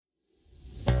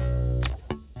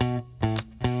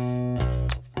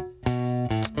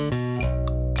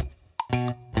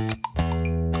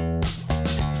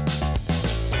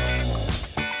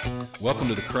Welcome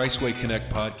to the Christway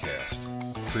Connect podcast,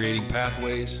 creating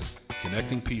pathways,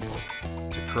 connecting people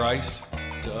to Christ,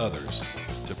 to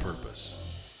others, to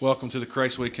purpose. Welcome to the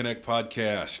Christway Connect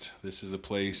podcast. This is the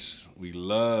place we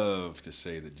love to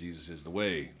say that Jesus is the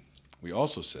way. We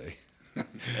also say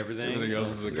everything else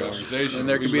is a conversation. And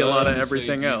there could be a lot of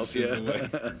everything else. Yeah.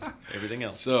 Everything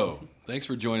else. So, thanks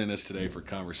for joining us today for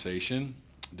conversation.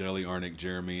 Deli, Arnick,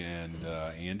 Jeremy, and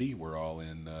Andy, we're all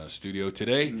in studio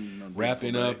today,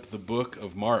 wrapping up the book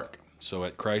of Mark. So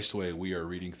at Christway, we are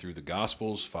reading through the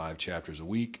Gospels, 5 chapters a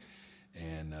week,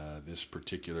 and this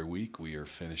particular week, we are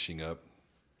finishing up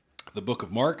the book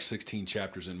of Mark, 16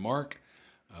 chapters in Mark.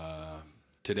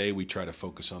 Today, we try to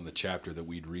focus on the chapter that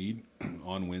we'd read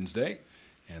on Wednesday,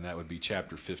 and that would be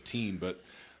chapter 15. But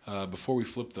before we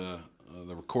flip the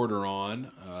recorder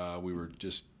on, we were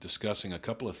just discussing a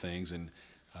couple of things, and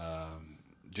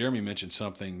Jeremy mentioned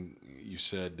something. You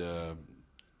said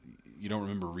you don't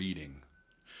remember reading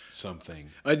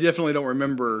something. I definitely don't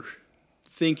remember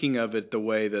thinking of it the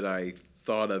way that I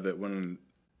thought of it when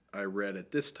I read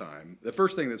it this time. The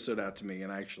first thing that stood out to me,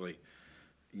 and I actually,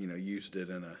 used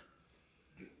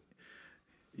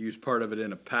part of it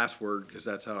in a password because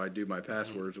that's how I do my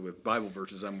passwords with Bible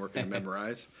verses I'm working to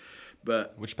memorize.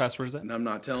 But which password is that? And I'm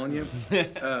not telling you.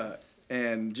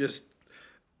 And just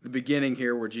the beginning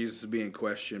here where Jesus is being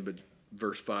questioned, but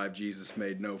verse 5, Jesus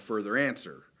made no further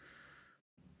answer.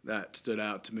 That stood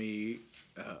out to me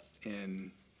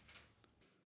in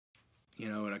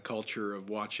a culture of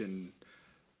watching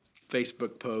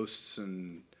Facebook posts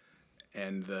and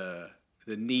the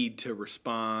need to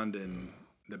respond and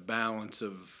the balance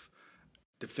of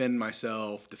defend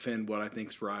myself, defend what I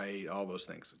think's right, all those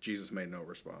things. Jesus made no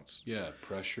response. Yeah,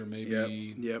 pressure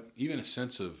maybe. Yep. Even a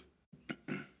sense of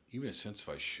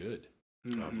I should.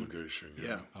 Mm-hmm. Obligation.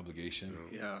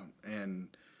 Yeah. And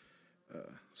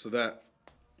so that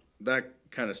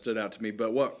kind of stood out to me.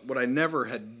 But what I never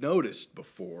had noticed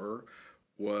before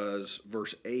was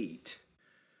verse 8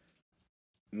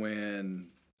 when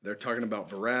they're talking about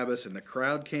Barabbas, and the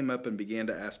crowd came up and began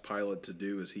to ask Pilate to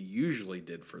do as he usually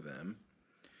did for them.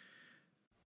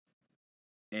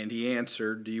 And he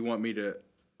answered, "Do you want me to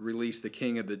release the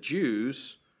king of the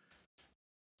Jews?"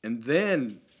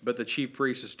 But the chief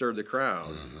priests stirred the crowd.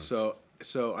 Mm-hmm.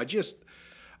 So I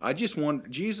just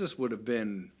want Jesus would have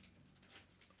been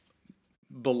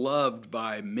beloved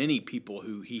by many people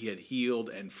who he had healed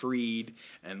and freed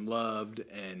and loved,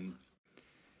 and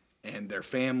their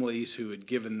families who had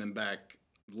given them back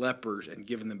lepers and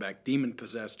given them back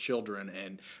demon-possessed children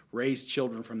and raised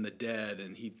children from the dead.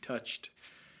 And he touched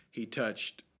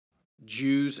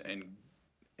Jews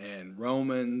and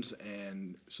Romans,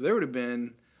 and so there would have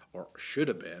been, or should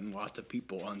have been, lots of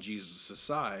people on Jesus'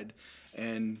 side.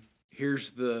 And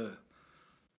here's the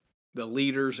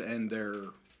leaders and their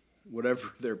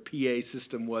whatever their PA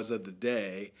system was of the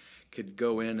day could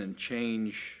go in and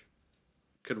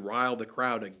could rile the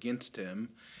crowd against him,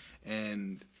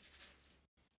 and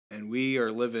we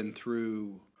are living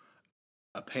through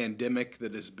a pandemic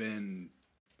that has been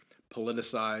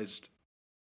politicized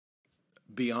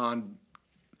beyond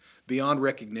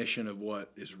recognition of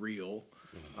what is real,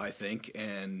 I think,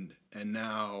 and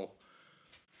now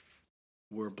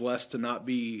we're blessed to not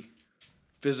be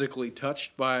physically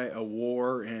touched by a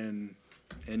war in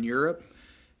Europe.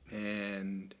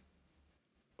 And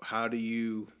how do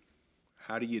you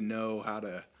know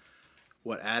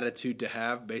what attitude to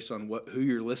have based on who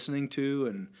you're listening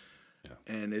to,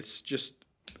 and it's just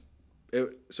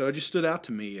so it just stood out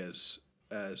to me as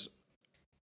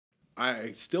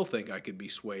I still think I could be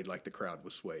swayed like the crowd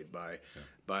was swayed by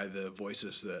the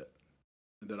voices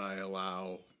that I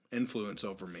allow influence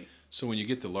over me. So when you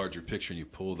get the larger picture and you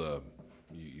pull the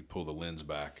lens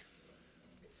back,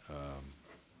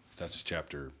 that's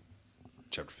chapter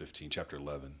 15. Chapter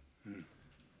 11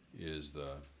 is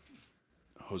the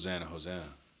Hosanna,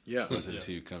 Hosanna. Yeah, Blessed is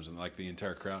he who comes in, like the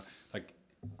entire crowd. Like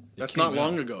that's not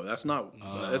long ago. That's not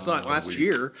last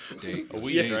year. A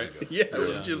week days ago. Yeah, it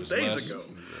was just days ago.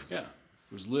 Yeah,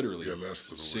 it was literally less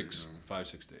than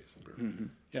 5-6 days. Mm-hmm.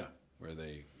 Yeah, where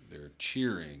they're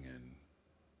cheering and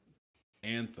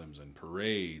anthems and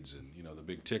parades and the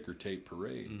big ticker tape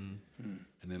parade. Mm-hmm.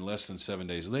 And then less than 7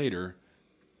 days later,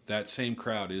 that same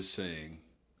crowd is saying,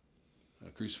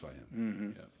 "Crucify him."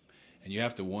 Mm-hmm. Yeah. And you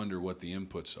have to wonder what the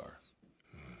inputs are.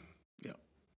 Yeah.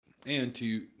 And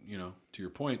to your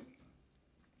point,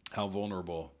 how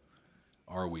vulnerable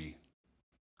are we?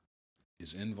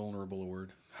 Is invulnerable a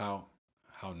word? How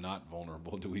not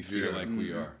vulnerable do we feel like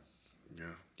we are?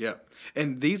 Yeah. Yeah.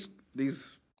 And these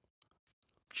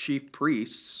chief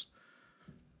priests,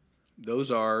 those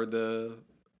are the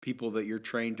people that you're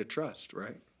trained to trust,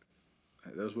 right?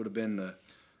 Those would have been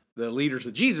the leaders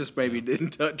that Jesus maybe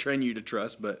didn't train you to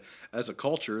trust, but as a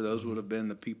culture, those would have been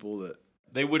the people that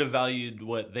they would have valued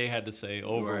what they had to say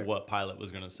over Right. what Pilate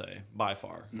was going to say by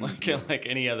far. Like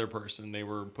any other person, they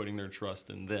were putting their trust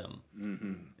in them.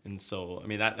 And so, I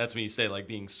mean, that's when you say like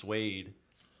being swayed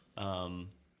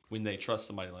when they trust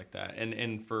somebody like that.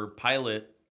 And for Pilate,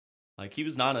 like he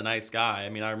was not a nice guy. I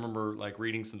mean, I remember like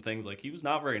reading some things like he was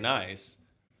not very nice,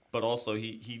 but also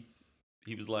he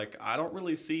was like, I don't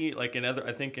really see like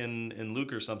I think in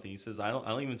Luke or something, he says, I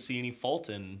don't even see any fault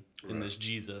in this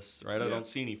Jesus, right? I don't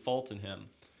see any fault in him.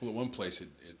 Well, at one place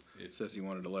it says he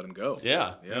wanted to let him go.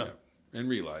 Yeah. and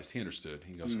realized he understood.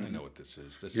 He goes, I know what this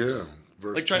is. This Yeah. is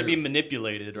Verse Like trying to 10. be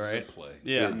manipulated, this is a right? play.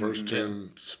 Yeah. Verse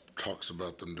 10 talks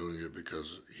about them doing it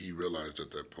because he realized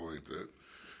at that point that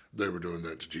they were doing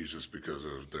that to Jesus because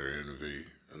of their envy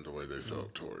and the way they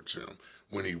felt towards him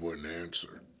when he wouldn't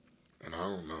answer. And I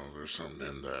don't know, there's something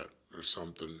in that. There's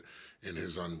something in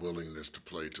his unwillingness to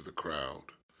play to the crowd.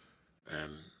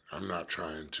 And I'm not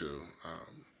trying to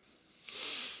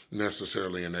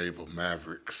necessarily enable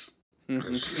mavericks.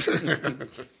 It's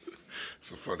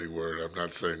a funny word. I'm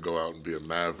not saying go out and be a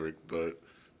maverick, but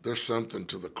there's something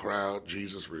to the crowd,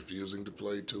 Jesus refusing to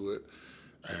play to it.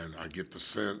 And I get the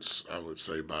sense, I would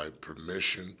say by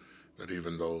permission, that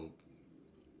even though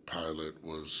Pilate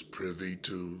was privy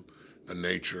to the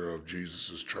nature of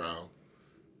Jesus' trial,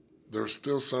 there's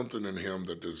still something in him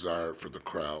that desired for the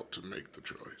crowd to make the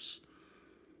choice.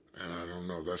 And I don't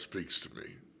know, that speaks to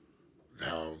me.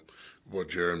 How, what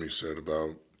Jeremy said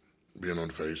about being on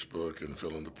Facebook and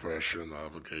feeling the pressure and the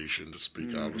obligation to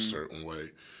speak out a certain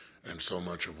way. And so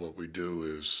much of what we do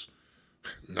is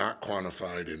not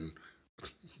quantified in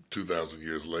 2,000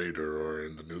 years later or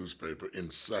in the newspaper,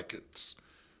 in seconds.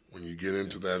 When you get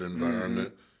into that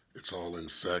environment, it's all in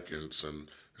seconds, and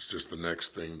it's just the next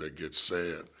thing that gets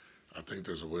said. I think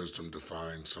there's a wisdom to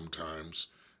find sometimes,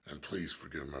 and please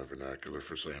forgive my vernacular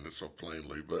for saying it so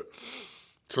plainly, but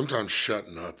sometimes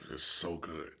shutting up is so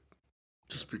good.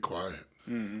 Just be quiet.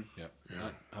 Yeah.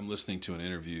 I'm listening to an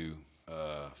interview,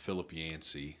 Philip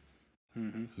Yancey,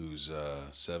 who's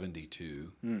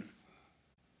 72.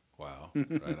 Wow.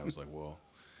 Right. I was like, whoa.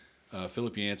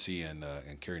 Philip Yancey and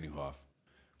Carrie Newhoff.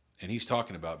 And he's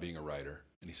talking about being a writer.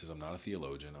 And he says, I'm not a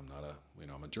theologian.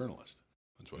 I'm a journalist.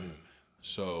 That's what I am.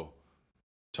 So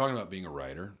talking about being a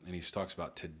writer, and he talks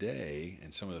about today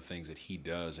and some of the things that he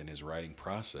does in his writing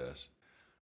process.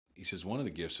 He says one of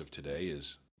the gifts of today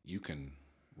is you can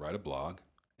write a blog,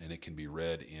 and it can be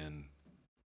read in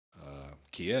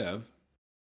Kiev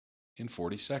in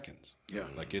 40 seconds. Yeah.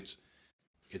 Like it's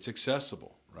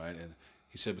accessible, right? And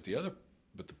he said,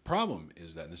 but the problem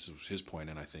is that, and this is his point,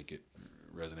 and I think it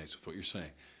resonates with what you're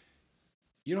saying,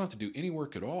 you don't have to do any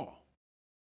work at all.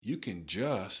 You can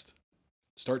just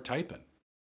start typing.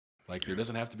 Like there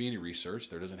doesn't have to be any research.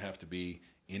 There doesn't have to be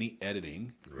any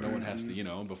editing. Right. No one has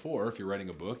to, before, if you're writing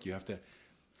a book, you have to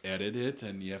edit it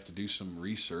and you have to do some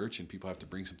research and people have to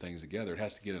bring some things together. It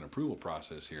has to get an approval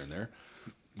process here and there.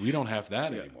 We don't have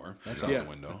that anymore. That's out the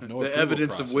window. No, the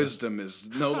evidence of wisdom is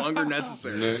no longer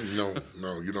necessary.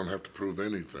 No, you don't have to prove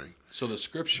anything. So the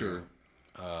scripture,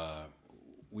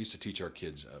 we used to teach our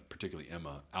kids, particularly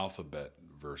Emma, alphabet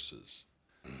verses.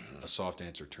 A soft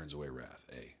answer turns away wrath.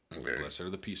 A. Okay. Blessed are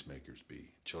the peacemakers.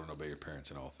 B. Children, obey your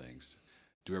parents in all things.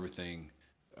 Do everything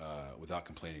without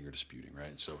complaining or disputing,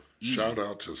 right? So shout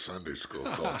out to Sunday school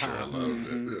culture. I love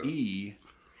it. Yeah. E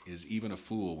is even a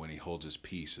fool when he holds his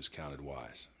peace is counted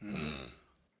wise.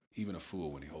 Even a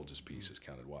fool when he holds his peace is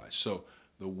counted wise. So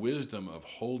the wisdom of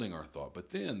holding our thought,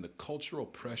 but then the cultural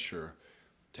pressure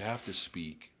to have to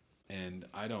speak, and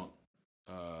I don't,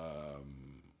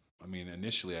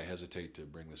 initially I hesitate to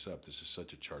bring this up. This is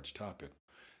such a charged topic.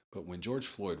 But when George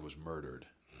Floyd was murdered,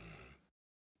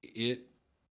 it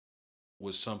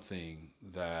was something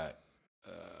that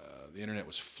the internet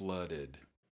was flooded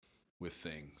with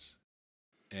things.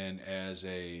 And as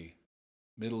a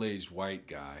middle-aged white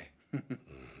guy,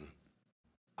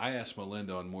 I asked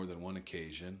Melinda on more than one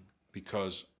occasion,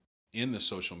 because in the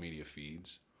social media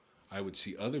feeds, I would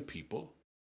see other people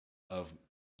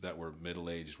that were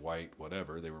middle-aged, white,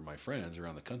 whatever. They were my friends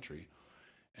around the country.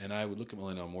 And I would look at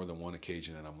Melinda on more than one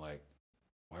occasion, and I'm like,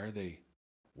 why are they,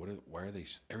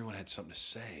 everyone had something to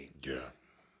say. Yeah.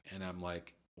 And I'm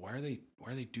like, why are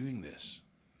they doing this?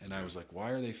 And I was like,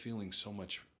 why are they feeling so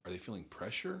much, are they feeling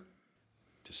pressure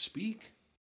to speak?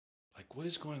 Like, what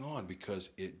is going on?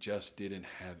 Because it just didn't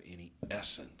have any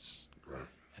essence. Right.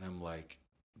 And I'm like,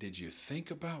 did you think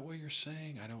about what you're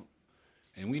saying?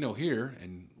 And we know here,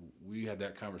 and we had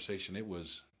that conversation, it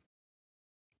was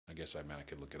I guess I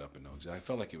could look it up and know exactly. I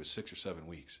felt like it was 6 or 7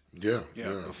 weeks Yeah.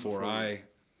 before I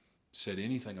said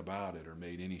anything about it or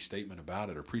made any statement about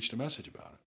it or preached a message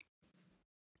about it.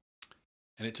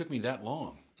 And it took me that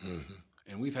long. Mm-hmm.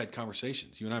 And we've had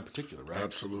conversations, you and I in particular, right?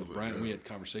 Absolutely, With Brian, yeah. we had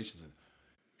conversations,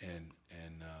 and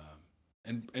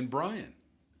Brian,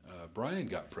 Brian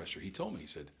got pressure. He told me, he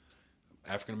said,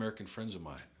 African American friends of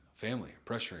mine, family, are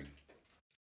pressuring.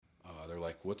 They're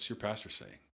like, "What's your pastor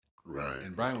saying?" Right.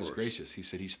 And Brian of was course. gracious. He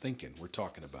said, "He's thinking. We're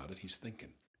talking about it. He's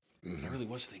thinking." And I really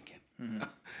was thinking.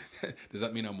 Does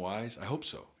that mean I'm wise? I hope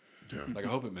so. Yeah. Like I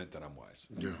hope it meant that I'm wise.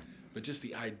 Yeah. But just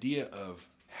the idea of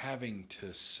having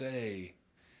to say,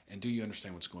 and do you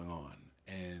understand what's going on?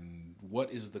 And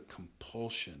what is the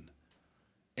compulsion?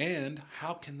 And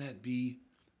how can that be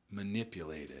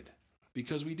manipulated?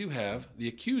 Because we do have the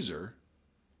accuser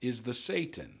is the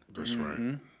Satan. That's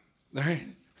right. Right?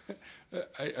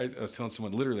 I was telling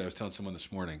someone, literally, I was telling someone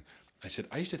this morning, I said,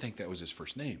 I used to think that was his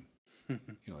first name.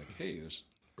 Like, hey, there's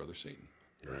Brother Satan.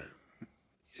 Right.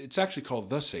 It's actually called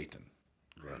the Satan.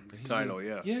 Right. He's Title, the,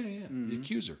 yeah. Yeah, the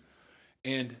accuser.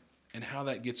 And how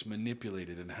that gets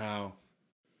manipulated and how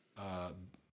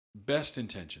best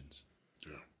intentions,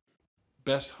 Yeah.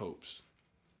 best hopes,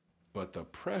 but the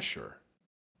pressure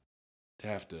to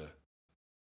have to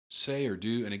say or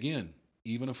do, and again,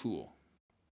 even a fool,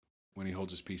 when he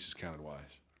holds his peace is counted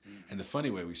wise. And the funny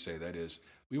way we say that is,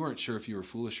 we weren't sure if you were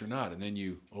foolish or not, and then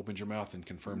you opened your mouth and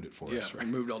confirmed it for Yeah, us, right?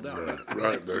 removed all doubt. Right.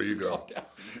 Right. There you go.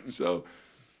 So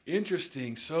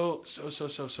interesting, so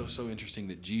interesting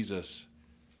that Jesus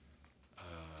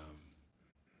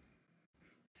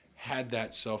had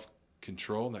that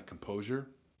self-control, that composure.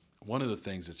 One of the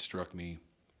things that struck me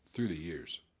through the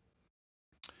years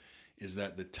is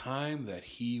that the time that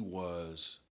he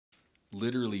was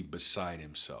literally beside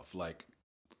himself, like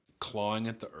clawing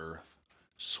at the earth,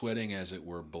 sweating as it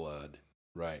were blood,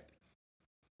 right?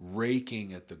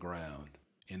 Raking at the ground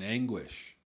in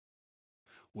anguish,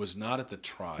 was not at the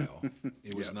trial.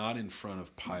 It was not in front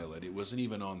of Pilate. It wasn't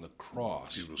even on the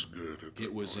cross. He was good at that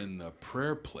It was point. in the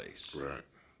prayer place, Right.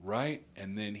 right?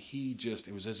 And then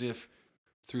it was as if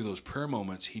through those prayer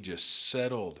moments, he just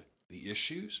settled the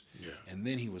issues. Yeah. And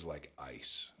then he was like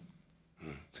ice.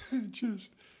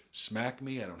 Just smack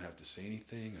me. I don't have to say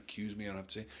anything. Accuse me. I don't have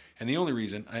to say. And the only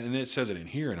reason, and it says it in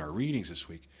here in our readings this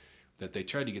week, that they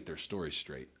tried to get their story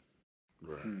straight,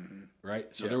 Right.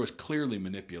 right? So Yeah. there was clearly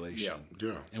manipulation.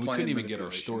 Yeah. And we Planned couldn't even get our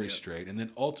manipulation, story yeah. straight. And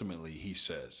then ultimately he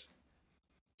says,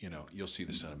 you'll see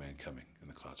the Son of Man coming in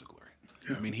the clouds of glory.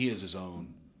 I mean, he is his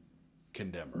own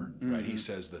condemner, right? He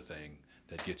says the thing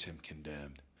that gets him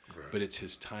condemned. Right. But it's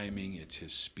his timing, it's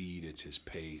his speed, it's his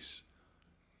pace.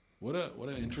 What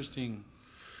an interesting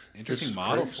It's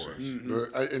model crazy.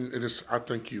 for us. And it's, I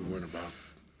think you went about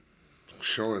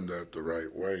showing that the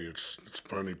right way. It's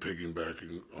funny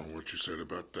piggybacking on what you said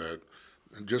about that.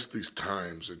 And just these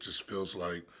times, it just feels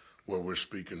like what we're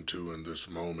speaking to in this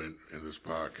moment, in this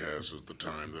podcast, is the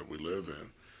time that we live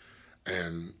in.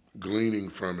 And gleaning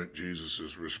from it,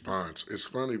 Jesus' response. It's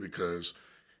funny because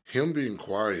him being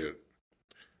quiet,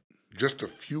 just a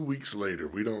few weeks later,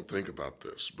 we don't think about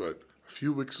this, but a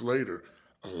few weeks later,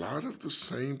 a lot of the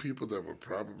same people that were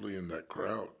probably in that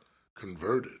crowd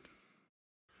converted.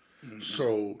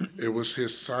 So it was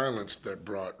his silence that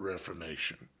brought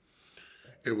reformation.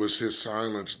 It was his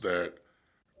silence that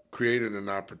created an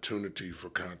opportunity for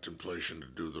contemplation to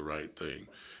do the right thing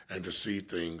and to see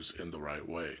things in the right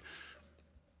way.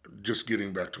 Just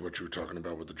getting back to what you were talking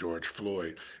about with the George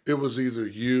Floyd, it was either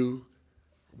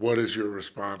what is your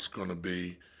response going to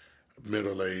be,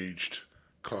 middle-aged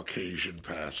Caucasian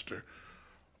pastor,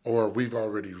 or we've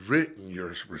already written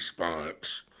your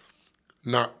response,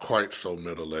 not quite so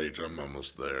middle-aged, I'm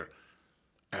almost there,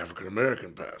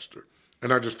 African-American pastor.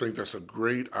 And I just think that's a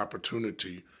great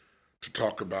opportunity to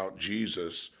talk about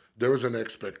Jesus. There was an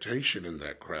expectation in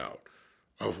that crowd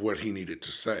of what he needed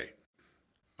to say.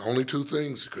 Only two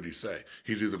things could he say.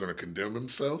 He's either going to condemn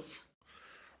himself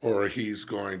or he's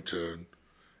going to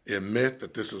admit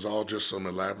that this is all just some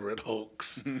elaborate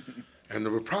hoax. And they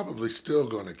were probably still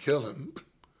going to kill him.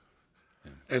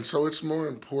 And so it's more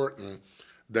important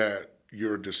that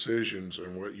your decisions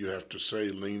and what you have to say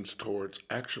leans towards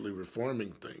actually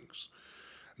reforming things,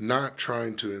 not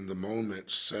trying to, in the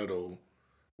moment, settle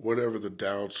whatever the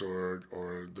doubts or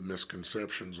the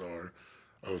misconceptions are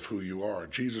of who you are.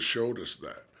 Jesus showed us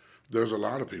that. There's a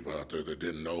lot of people out there that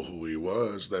didn't know who he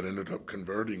was that ended up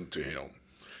converting to him.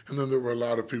 And then there were a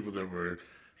lot of people that were,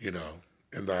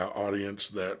 in the audience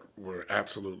that were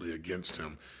absolutely against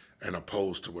him and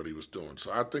opposed to what he was doing.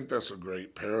 So I think that's a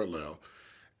great parallel.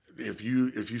 If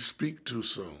you speak too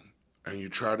soon and you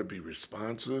try to be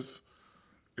responsive,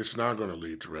 it's not going to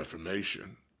lead to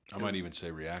reformation. I might even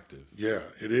say reactive. Yeah,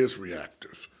 it is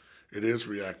reactive. It is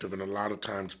reactive, and a lot of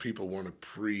times people want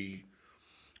to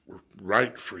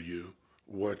write for you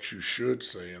what you should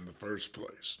say in the first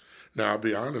place. Now, I'll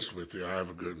be honest with you, I have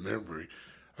a good memory.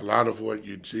 A lot of what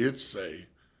you did say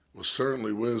was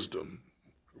certainly wisdom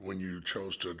when you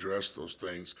chose to address those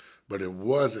things, but it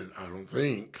wasn't, I don't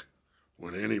think,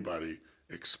 what anybody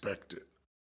expected.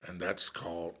 And that's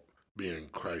called being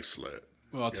Christ-led.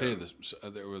 Well, I'll tell you this.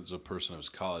 There was a person that was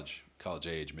college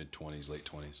age, mid-20s, late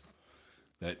 20s,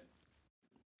 that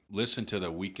listened to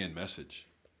the weekend message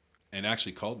and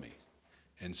actually called me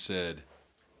and said,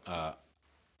 I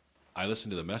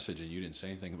listened to the message and you didn't say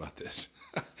anything about this.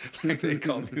 Like they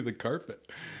called me the carpet.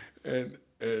 And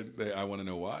I want to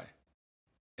know why.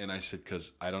 And I said,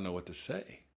 because I don't know what to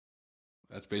say.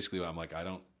 That's basically what I'm like, I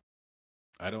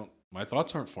don't, my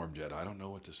thoughts aren't formed yet. I don't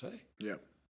know what to say. Yeah.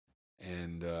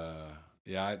 And,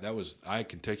 I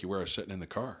can take you where I was sitting in the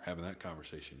car having that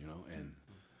conversation, and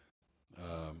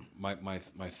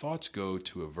my thoughts go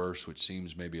to a verse which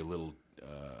seems maybe a little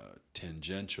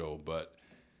tangential, but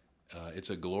it's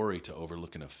a glory to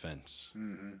overlook an offense.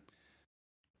 Mm-hmm.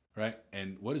 Right?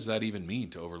 And what does that even mean,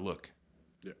 to overlook?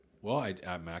 Yeah. Well,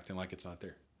 I'm acting like it's not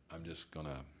there. I'm just going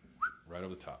to right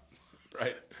over the top.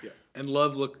 Right? Yeah. And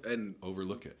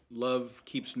overlook it. Love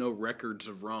keeps no records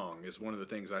of wrong is one of the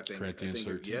things I think. Corinthians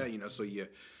 13. Yeah, so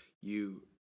you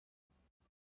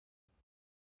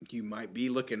might be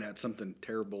looking at something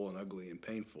terrible and ugly and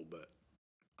painful, but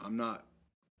I'm not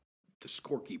the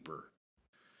scorekeeper.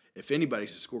 If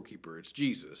anybody's a scorekeeper, it's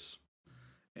Jesus.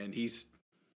 And he's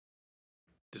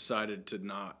decided to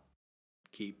not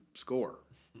keep score.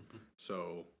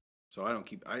 So I don't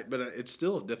but it's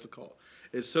still difficult.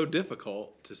 It's so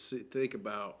difficult to think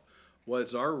about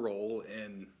what's our role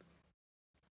in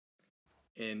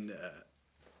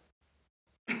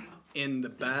the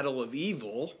battle of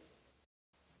evil.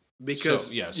 Because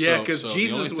Jesus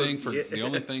the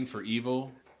only thing for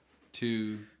evil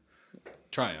to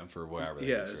triumph, or whatever that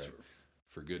is, right?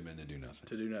 For good men to do nothing.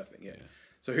 To do nothing, yeah.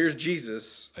 So here's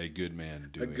Jesus, a good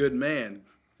man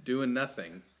doing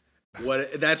nothing.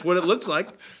 That's what it looks like.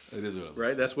 It is what it looks right.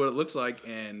 like. That's what it looks like,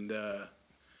 and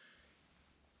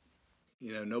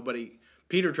nobody.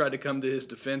 Peter tried to come to his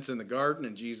defense in the garden,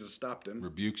 and Jesus stopped him.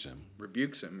 Rebukes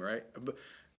him, right? But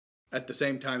at the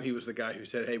same time, he was the guy who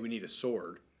said, "Hey, we need a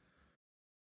sword."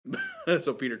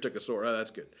 So Peter took a sword. Oh, that's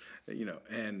good,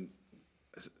 and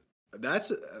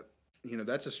that's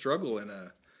a struggle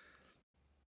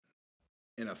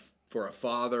for a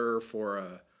father,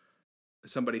 for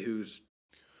somebody who's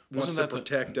wants to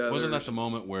protect others. Wasn't that the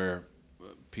moment where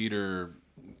Peter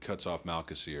cuts off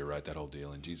Malchus' ear, right? That whole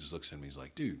deal, and Jesus looks at him. He's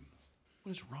like, "Dude,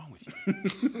 what is wrong with you?"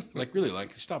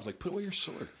 He stops, put away your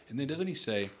sword. And then doesn't he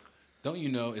say, "Don't you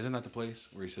know?" Isn't that the place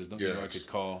where he says, "Don't you know I could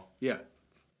call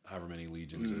however many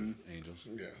legions of angels?"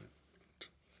 Yeah.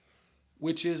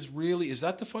 Which is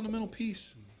that the fundamental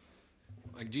piece?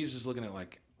 Like Jesus is looking at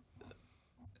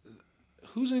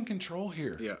who's in control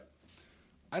here? Yeah. Mm-hmm.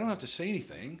 I don't have to say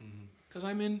anything because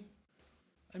I'm in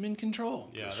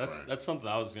control. Yeah, that's something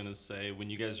I was gonna say when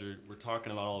you guys were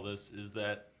talking about all this, is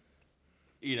that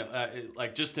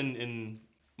just in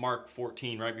Mark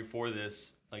 14, right before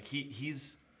this,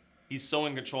 he's so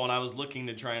in control, and I was looking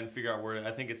to try and figure out where,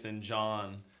 I think it's in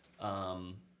John,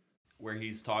 where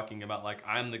he's talking about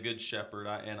I'm the good shepherd,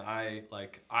 and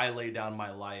I lay down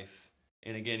my life.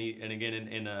 And again,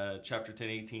 in chapter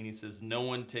 10:18, he says, "No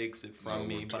one takes it from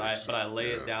me, but I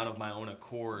lay it down of my own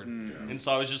accord." Mm. And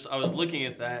so I was looking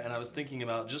at that, and I was thinking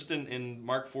about just in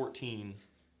Mark 14,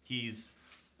 he's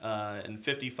in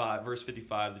verse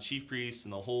 55, the chief priests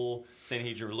and the whole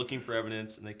Sanhedrin were looking for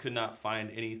evidence, and they could not find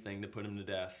anything to put him to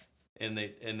death. And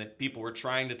that people were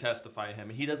trying to testify him,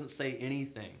 and he doesn't say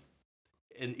anything,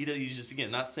 and he's just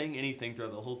not saying anything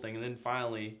throughout the whole thing. And then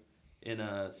finally, in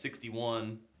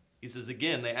 61. He says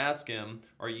again, they ask him,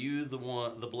 "Are you the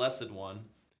blessed one?"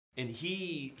 And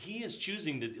he is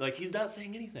choosing to, he's not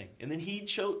saying anything. And then he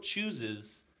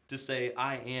chooses to say,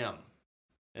 "I am."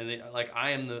 And they,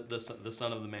 "I am the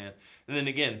Son of the Man." And then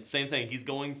again, same thing. He's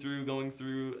going through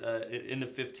into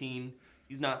 15.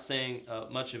 He's not saying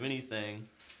much of anything.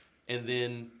 And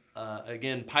then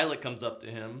again, Pilate comes up to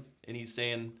him and he's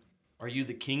saying, "Are you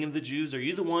the king of the Jews? Are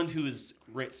you the one who is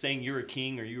saying you're a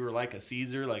king, or you were like a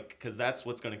Caesar? Because that's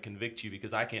what's going to convict you,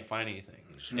 because I can't find anything."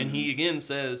 Mm-hmm. And he again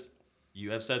says, "You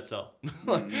have said so."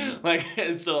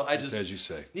 And so I just, as you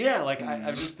say,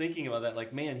 I'm just thinking about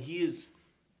that. Man, he is.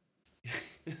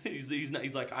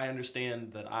 He's like, "I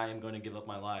understand that I am going to give up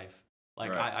my life,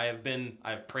 Like Right.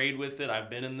 I've prayed with it. I've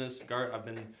been in this garden. I've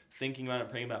been thinking about it,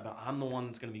 praying about it, but I'm the one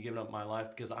that's going to be giving up my life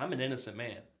because I'm an innocent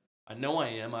man. I know I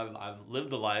am. I've lived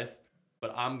the life,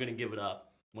 but I'm going to give it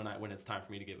up when it's time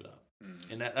for me to give it up.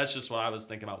 And that's just what I was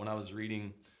thinking about when I was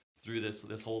reading through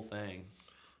this whole thing.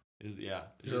 It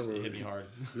hit me hard.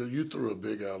 You threw a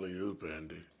big alley-oop,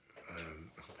 Andy, and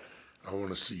I want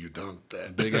to see you dunk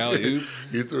that. Big alley-oop?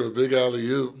 You threw a big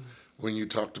alley-oop when you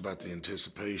talked about the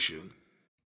anticipation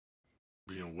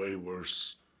being way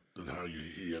worse than how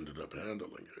he ended up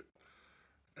handling it.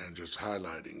 And just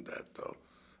highlighting that, though,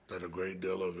 that a great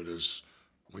deal of it is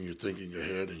when you're thinking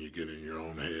ahead and you get in your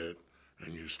own head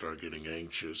and you start getting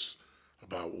anxious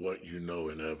about what you know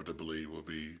inevitably will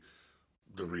be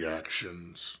the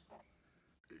reactions.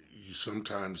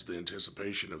 Sometimes the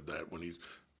anticipation of that when he's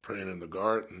praying in the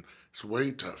garden, it's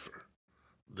way tougher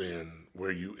than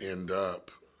where you end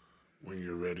up when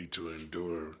you're ready to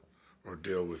endure or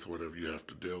deal with whatever you have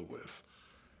to deal with.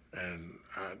 And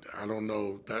I don't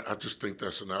know, that I just think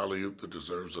that's an alley-oop that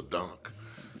deserves a dunk.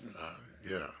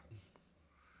 Yeah.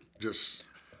 Just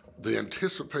the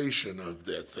anticipation of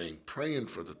that thing, praying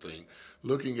for the thing,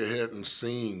 looking ahead and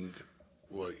seeing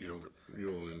what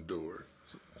you'll endure.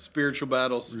 Spiritual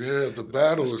battles. Yeah, the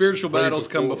battle is Spiritual way battles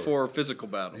come before physical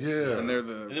battles. Yeah. And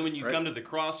And then when you come to the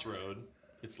crossroad,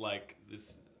 it's like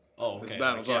this. Oh, okay. This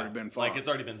battle's already been fought. Like it's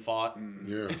already been fought.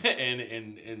 Yeah. and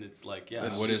it's like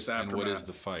And what is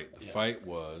the fight? The fight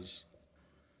was,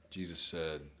 Jesus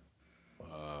said,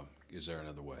 "Is there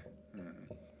another way?"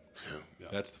 Yeah.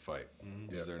 That's the fight.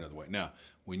 Is there another way? Now,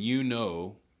 when you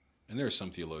know, and there are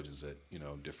some theologians that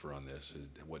differ on this. Is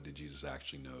what did Jesus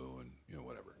actually know, and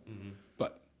whatever.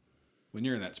 But when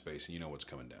you're in that space and you know what's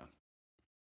coming down,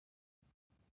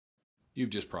 you've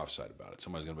just prophesied about it.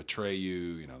 Somebody's going to betray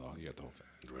you. You got the whole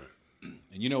thing. Right.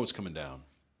 And you know what's coming down.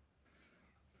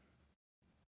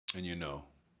 And you know.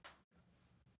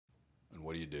 And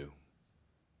what do you do?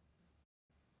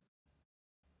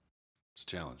 It's a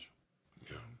challenge.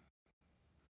 Yeah.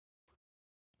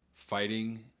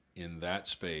 Fighting in that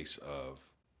space of,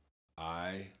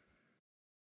 I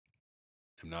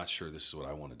am not sure this is what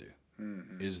I want to do.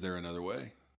 Is there another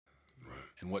way? Right.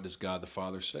 And what does God the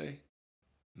Father say?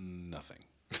 Nothing.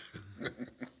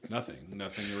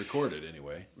 Nothing recorded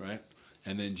anyway, right?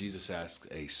 And then Jesus asks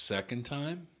a second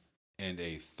time and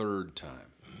a third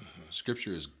time.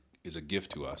 Scripture is a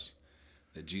gift to us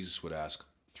that Jesus would ask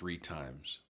 3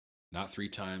 times. Not 3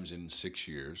 times in 6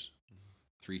 years,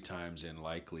 3 times in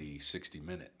likely 60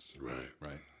 minutes.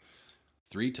 Right.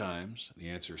 3 times, the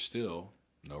answer is still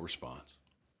no response.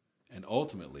 And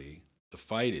ultimately, the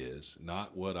fight is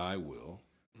not what I will,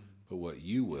 but what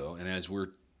you will. And as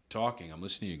we're talking, I'm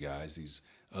listening to you guys, these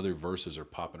other verses are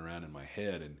popping around in my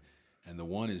head. And the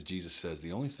one is Jesus says,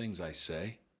 the only things I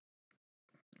say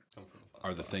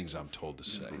are the things I'm told to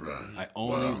say. Right. I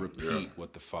only Wow. repeat Yeah.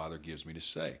 what the Father gives me to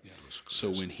say. So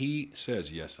when he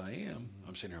says, yes, I am,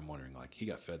 I'm sitting here, I'm wondering, like, he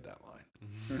got fed that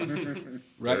line.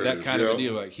 Right? There That it is. kind of a Yeah.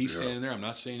 deal. Like, he's Yeah. standing there, I'm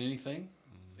not saying anything.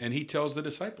 And he tells the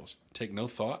disciples, take no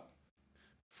thought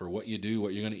for what you do,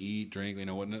 what you're going to eat, drink,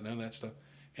 none of that stuff.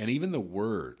 And even the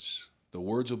words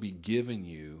will be given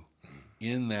you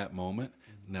in that moment.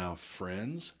 Now,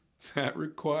 friends, that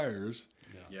requires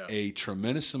a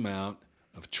tremendous amount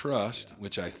of trust,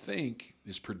 which I think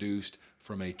is produced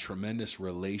from a tremendous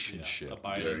relationship.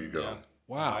 Abiding. There you go. Yeah.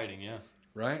 Wow. Abiding, yeah.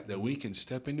 Right? That we can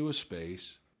step into a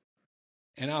space.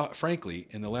 And frankly,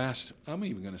 I'm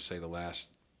even going to say the last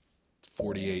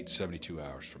 48, 72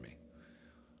 hours for me,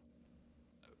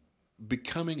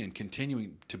 becoming and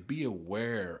continuing to be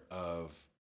aware of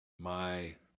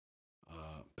my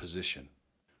position.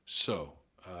 So,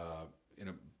 in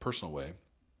a personal way,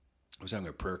 I was having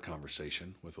a prayer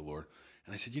conversation with the Lord,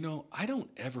 and I said, I don't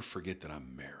ever forget that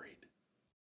I'm married.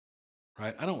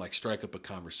 Right? I don't strike up a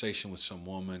conversation with some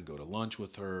woman, go to lunch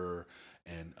with her,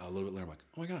 and a little bit later I'm like,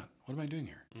 oh my God, what am I doing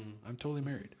here? I'm totally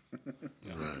married.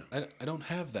 I don't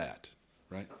have that,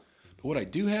 right? But what I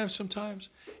do have sometimes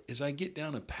is I get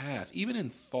down a path, even in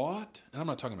thought, and I'm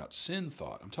not talking about sin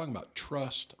thought, I'm talking about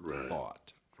trust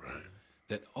thought. Right.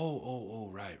 That,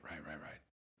 right.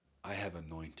 I have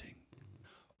anointing.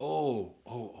 Oh,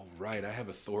 right, I have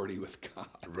authority with God.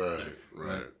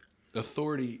 Right.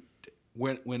 Authority,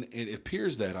 when it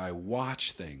appears that I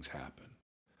watch things happen,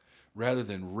 rather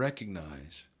than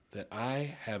recognize that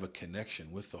I have a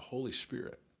connection with the Holy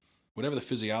Spirit, whatever the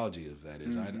physiology of that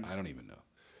is, I don't even know.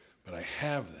 But I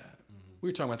have that. We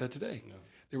were talking about that today. Yeah.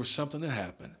 There was something that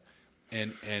happened,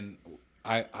 and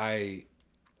I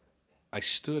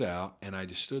stood out, and I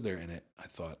just stood there, and I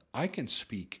thought, I can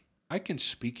speak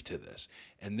to this.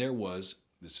 And there was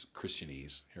this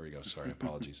Christianese, here we go, sorry,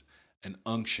 apologies, an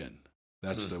unction.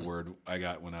 That's the word I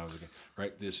got when I was a kid,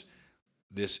 right?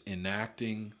 This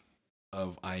enacting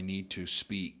of I need to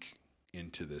speak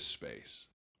into this space,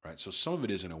 right? So some of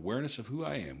it is an awareness of who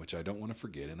I am, which I don't want to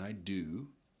forget, and I do.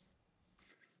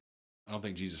 I don't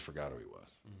think Jesus forgot who he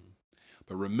was.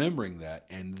 But remembering that,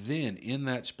 and then in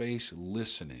that space,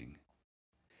 listening,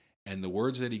 and the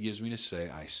words that he gives me to say,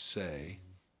 I say,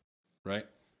 right?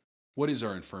 What is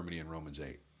our infirmity in Romans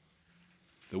 8?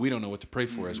 That we don't know what to pray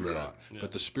for as we ought. Yeah.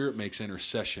 But the Spirit makes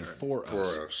intercession for us.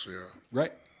 For us, yeah.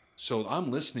 Right? So I'm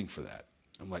listening for that.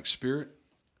 I'm like, Spirit,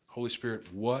 Holy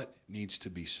Spirit, what needs to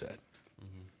be said?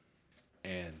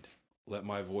 And let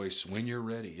my voice, when you're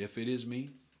ready, if it is me,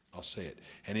 I'll say it.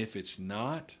 And if it's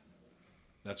not,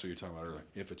 that's what you're talking about earlier.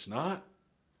 If it's not,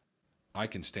 I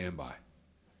can stand by.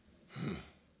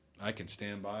 I can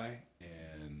stand by,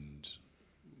 and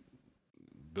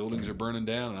buildings are burning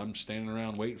down, and I'm standing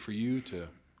around waiting for you to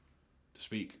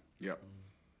speak. Yep.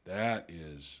 That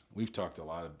is, we've talked a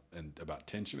lot about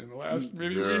tension in the last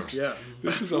many Yeah. weeks. Yeah.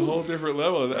 This is a whole different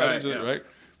level of that, Right, isn't it? yeah. Right?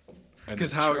 And Because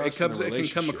the how trust and the it can come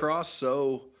relationship. across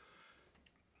so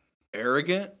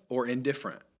arrogant or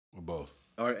indifferent. Or both.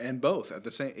 And both at the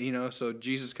same, so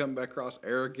Jesus come back across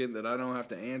arrogant that I don't have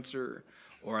to answer,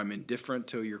 or I'm indifferent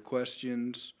to your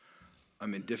questions,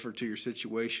 I'm indifferent to your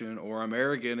situation, or I'm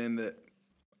arrogant in that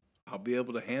I'll be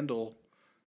able to handle.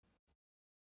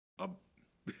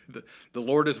 The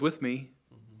Lord is with me,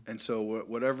 and so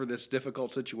whatever this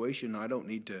difficult situation, I don't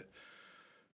need to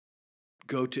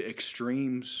go to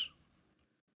extremes.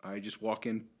 I just walk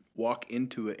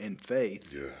into it in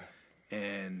faith, Yeah.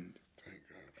 and Thank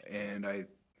God. and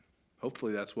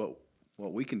hopefully that's what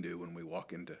we can do when we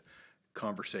walk into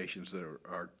conversations that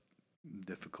are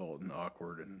difficult and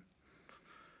awkward. And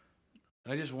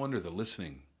I just wonder the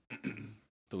listening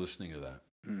to that.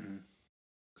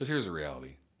 Because here's the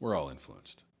reality. We're all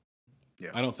influenced. Yeah.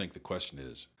 I don't think the question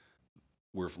is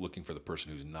we're looking for the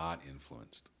person who's not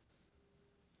influenced.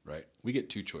 Right? We get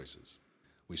two choices.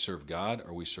 We serve God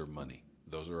or we serve money.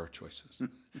 Those are our choices.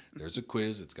 There's a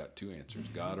quiz. It's got two answers,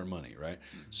 God or money, right?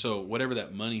 So whatever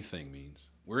that money thing means,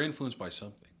 we're influenced by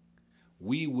something.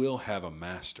 We will have a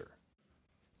master.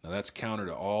 Now that's counter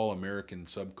to all American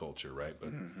subculture, right? But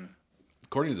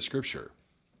according to the scripture,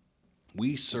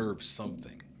 we serve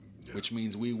something, which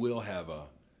means we will have a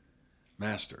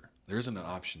master. There isn't an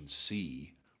option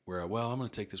C where, I'm going to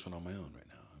take this one on my own right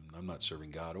now. I'm not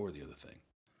serving God or the other thing.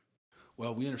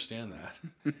 Well, we understand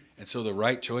that. And so the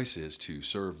right choice is to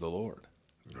serve the Lord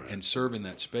and serve in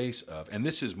that space of, and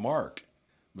this is Mark,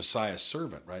 Messiah's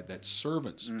servant, right? That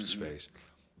servant space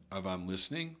of I'm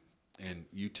listening and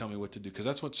you tell me what to do, because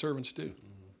that's what servants do,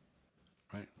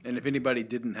 right? And if anybody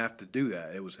didn't have to do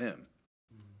that, it was him.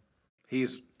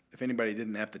 If anybody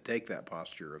didn't have to take that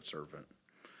posture of servant,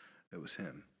 it was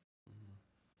him.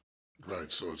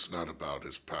 Right, so it's not about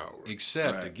his power.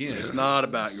 Except, Right. again, It's not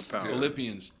about your power.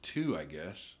 Philippians 2, I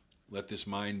guess, let this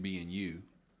mind be in you,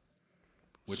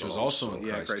 which was So also in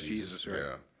Yeah, Christ Jesus, right.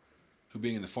 Yeah. who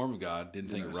being in the form of God,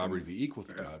 didn't think it robbery to be equal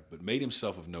with God, but made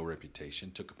himself of no reputation,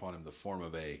 took upon him the form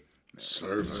of a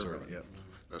Servant. Yep.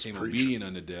 That's became preaching. obedient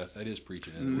unto death. That is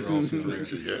preaching. And we're all familiar.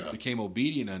 Yeah. Became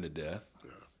obedient unto death,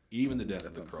 even the death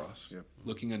of the cross. Yep.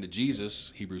 Looking unto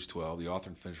Jesus, Hebrews 12, the author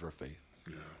and finisher of faith,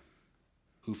 Yeah.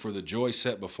 who for the joy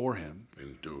set before him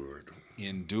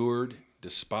endured,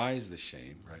 despised the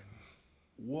shame, right?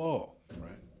 Whoa,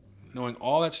 right? Knowing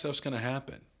all that stuff's going to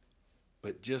happen,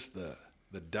 but just the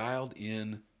dialed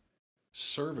in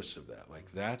service of that,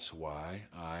 like that's why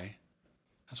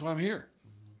I'm here.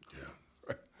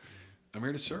 Yeah. I'm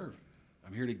here to serve.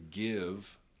 I'm here to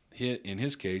give, in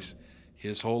his case,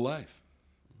 his whole life.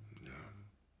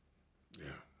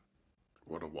 Yeah.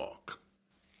 What a walk.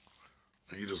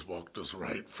 He just walked us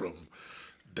right from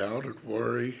doubt and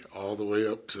worry all the way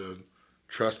up to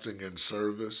trusting in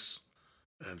service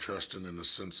and trusting in a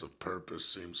sense of purpose.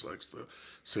 Seems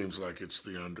like it's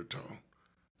the undertone.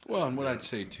 Well, and what I'd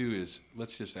say too is,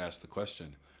 let's just ask the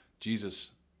question.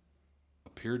 Jesus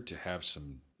appeared to have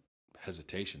some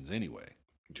hesitations anyway.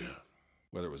 Yeah.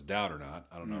 Whether it was doubt or not,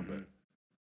 I don't know, but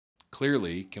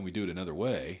clearly, can we do it another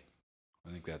way? I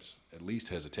think that's at least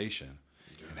hesitation.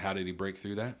 And how did he break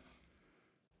through that?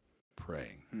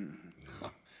 Praying.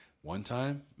 One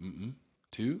time?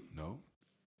 Two? No.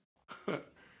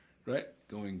 Right?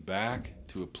 Going back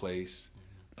to a place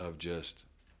of just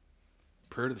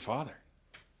prayer to the Father.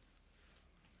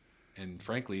 And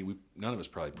frankly, none of us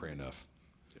probably pray enough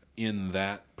in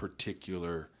that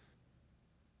particular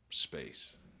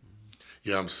space.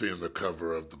 Yeah, I'm seeing the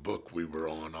cover of the book we were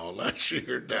on all last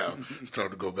year now. It's time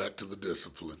to go back to the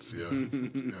disciplines. Yeah.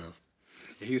 Yeah.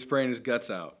 He was praying his guts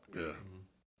out Yeah.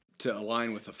 to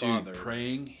align with the Dude, Father.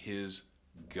 praying his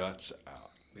guts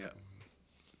out. Yeah.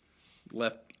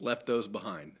 Left those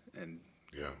behind, and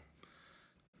Yeah.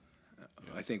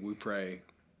 I think we pray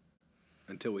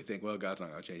until we think, well, God's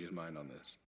not going to change his mind on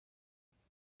this.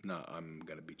 No, I'm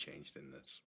going to be changed in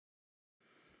this.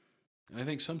 And I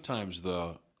think sometimes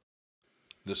the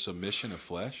submission of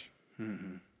flesh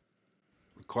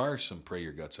requires some pray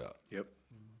your guts out. Yep.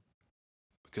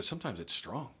 Because sometimes it's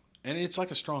strong. And it's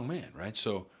like a strong man, right?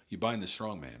 So you bind the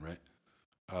strong man,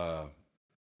 right?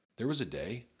 There was a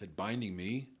day that binding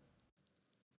me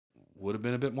would have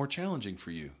been a bit more challenging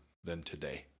for you than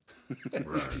today.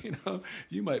 Right. You know,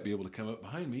 you might be able to come up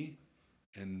behind me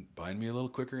and bind me a little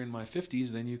quicker in my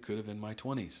 50s than you could have in my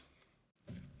 20s.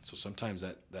 So sometimes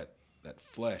that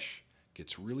flesh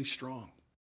gets really strong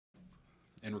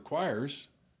and requires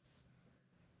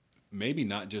maybe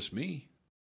not just me,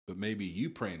 but maybe you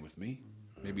praying with me,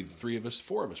 maybe the 3 of us,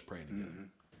 4 of us praying together,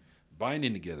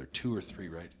 binding together 2 or 3,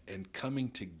 right? And coming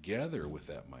together with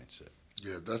that mindset.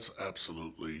 Yeah, that's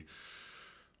absolutely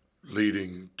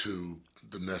leading to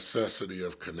the necessity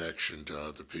of connection to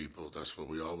other people. That's what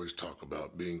we always talk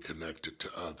about, being connected to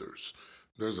others.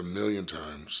 There's a million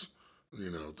times,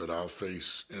 that I'll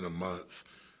face in a month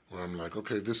where I'm like,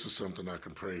 okay, this is something I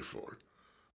can pray for.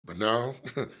 But now,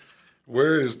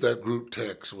 where is that group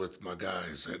text with my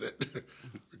guys in it?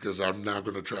 Because I'm not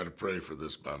going to try to pray for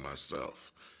this by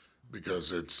myself.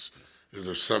 Because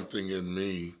there's something in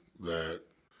me that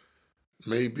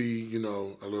may be,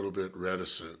 a little bit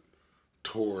reticent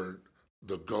toward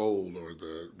the goal or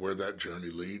where that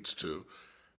journey leads to.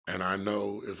 And I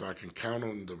know if I can count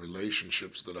on the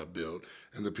relationships that I build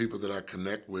and the people that I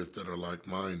connect with that are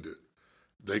like-minded,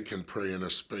 they can pray in a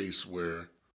space where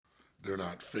they're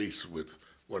not faced with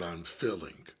what I'm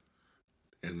feeling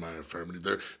in my infirmity.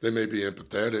 They may be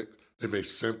empathetic, they may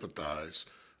sympathize.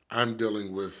 I'm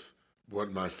dealing with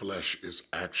what my flesh is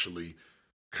actually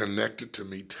connected to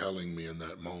me telling me in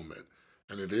that moment.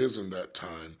 And it is in that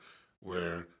time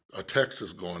where a text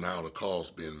is going out, a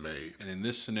call's being made. And in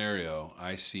this scenario,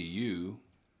 I see you,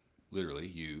 literally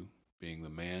you, being the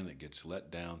man that gets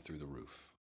let down through the roof.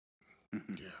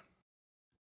 Yeah.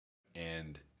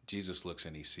 And Jesus looks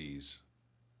and he sees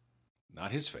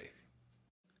not his faith.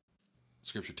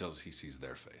 Scripture tells us he sees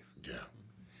their faith. Yeah.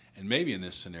 And maybe in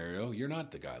this scenario, you're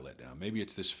not the guy let down. Maybe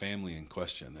it's this family in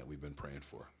question that we've been praying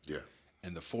for. Yeah.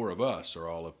 And the 4 of us are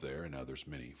all up there, and others,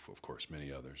 many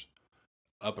others,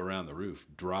 up around the roof,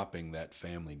 dropping that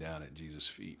family down at Jesus'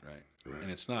 feet, right? Right.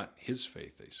 And it's not his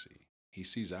faith they see. He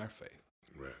sees our faith.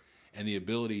 Right. And the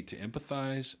ability to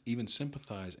empathize, even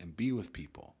sympathize, and be with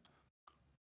people,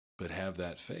 but have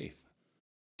that faith.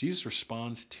 Jesus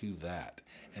responds to that.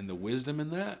 And the wisdom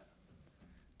in that,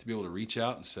 to be able to reach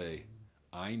out and say,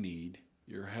 I need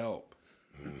your help.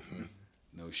 Mm-hmm.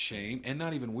 No shame, and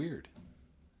not even weird.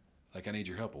 Like, I need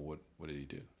your help. Well, what did he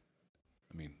do?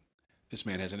 I mean, this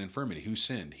man has an infirmity. Who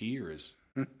sinned? He or his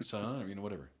son or,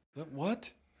 whatever.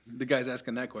 What? The guys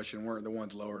asking that question weren't the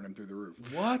ones lowering him through the roof.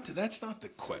 What? That's not the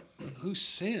question. Who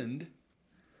sinned?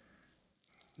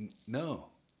 No.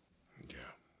 Yeah.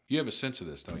 You have a sense of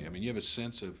this, don't you? I mean, you have a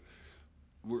sense of,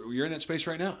 you're in that space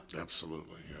right now.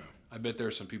 Absolutely. Yeah. I bet there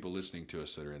are some people listening to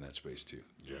us that are in that space too.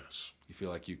 Yes. You feel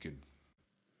like you could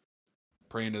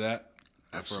pray into that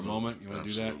Absolutely. for a moment? You want to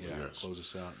do that? Absolutely, Yeah. yes. Close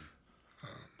us out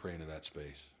and pray into that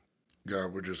space.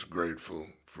 God, we're just grateful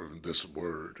for this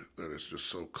word that is just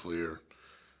so clear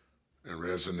and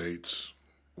resonates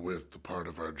with the part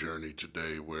of our journey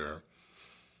today where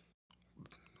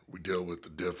we deal with the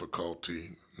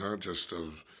difficulty, not just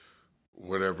of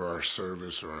whatever our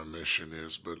service or our mission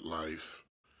is, but life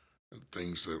and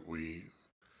things that we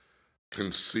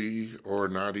can see or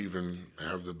not even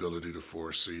have the ability to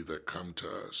foresee that come to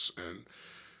us. And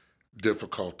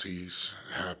difficulties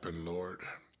happen, Lord.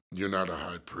 You're not a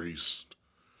high priest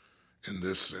in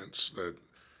this sense that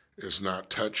is not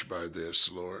touched by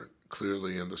this, Lord.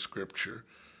 Clearly in the scripture,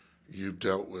 you've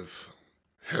dealt with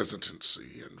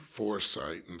hesitancy and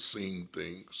foresight and seeing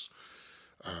things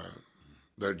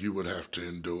that you would have to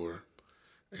endure.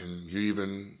 And you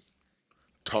even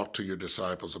talked to your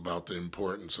disciples about the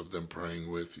importance of them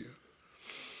praying with you.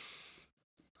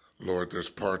 Lord, there's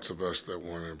parts of us that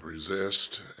want to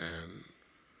resist and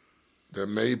that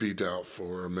may be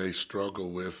doubtful or may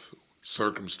struggle with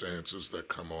circumstances that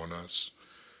come on us.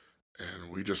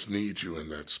 And we just need you in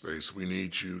that space. We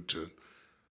need you to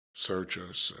search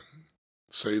us and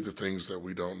say the things that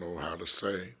we don't know how to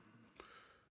say.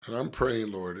 And I'm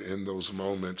praying, Lord, in those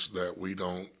moments that we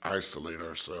don't isolate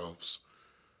ourselves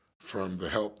from the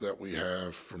help that we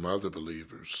have from other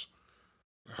believers.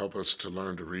 Help us to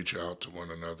learn to reach out to one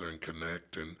another and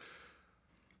connect. And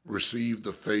receive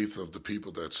the faith of the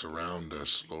people that surround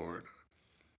us, Lord.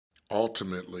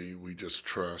 Ultimately, we just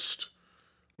trust.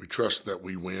 We trust that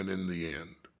we win in the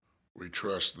end. We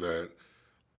trust that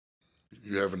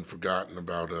you haven't forgotten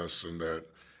about us and that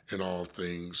in all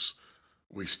things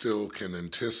we still can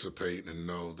anticipate and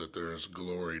know that there is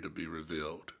glory to be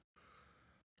revealed.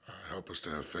 Help us to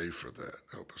have faith for that.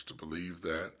 Help us to believe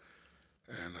that,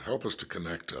 and help us to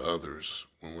connect to others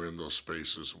when we're in those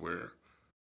spaces where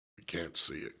we can't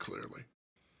see it clearly.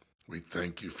 We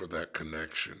thank you for that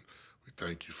connection. We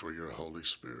thank you for your Holy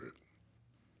Spirit.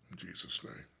 In Jesus'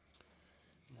 name.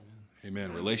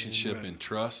 Amen. Relationship in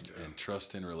trust, and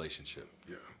trust in relationship.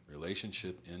 Yeah.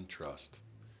 Relationship in trust,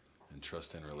 and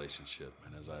trust in relationship.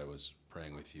 And as I was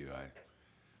praying with you,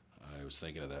 I was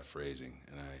thinking of that phrasing,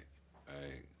 and I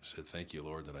said, thank you,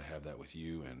 Lord, that I have that with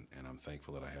you, and I'm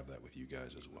thankful that I have that with you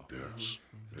guys as well. Yes.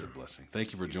 It's a blessing.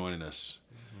 Thank you for joining us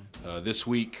this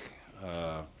week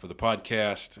for the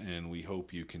podcast, and we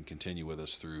hope you can continue with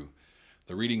us through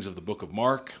the readings of the book of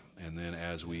Mark, and then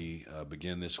as we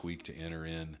begin this week to enter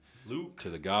in Luke. to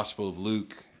the Gospel of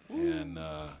Luke and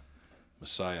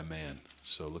Messiah Man.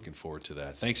 So looking forward to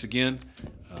that. Thanks again.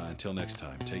 Until next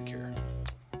time, take care.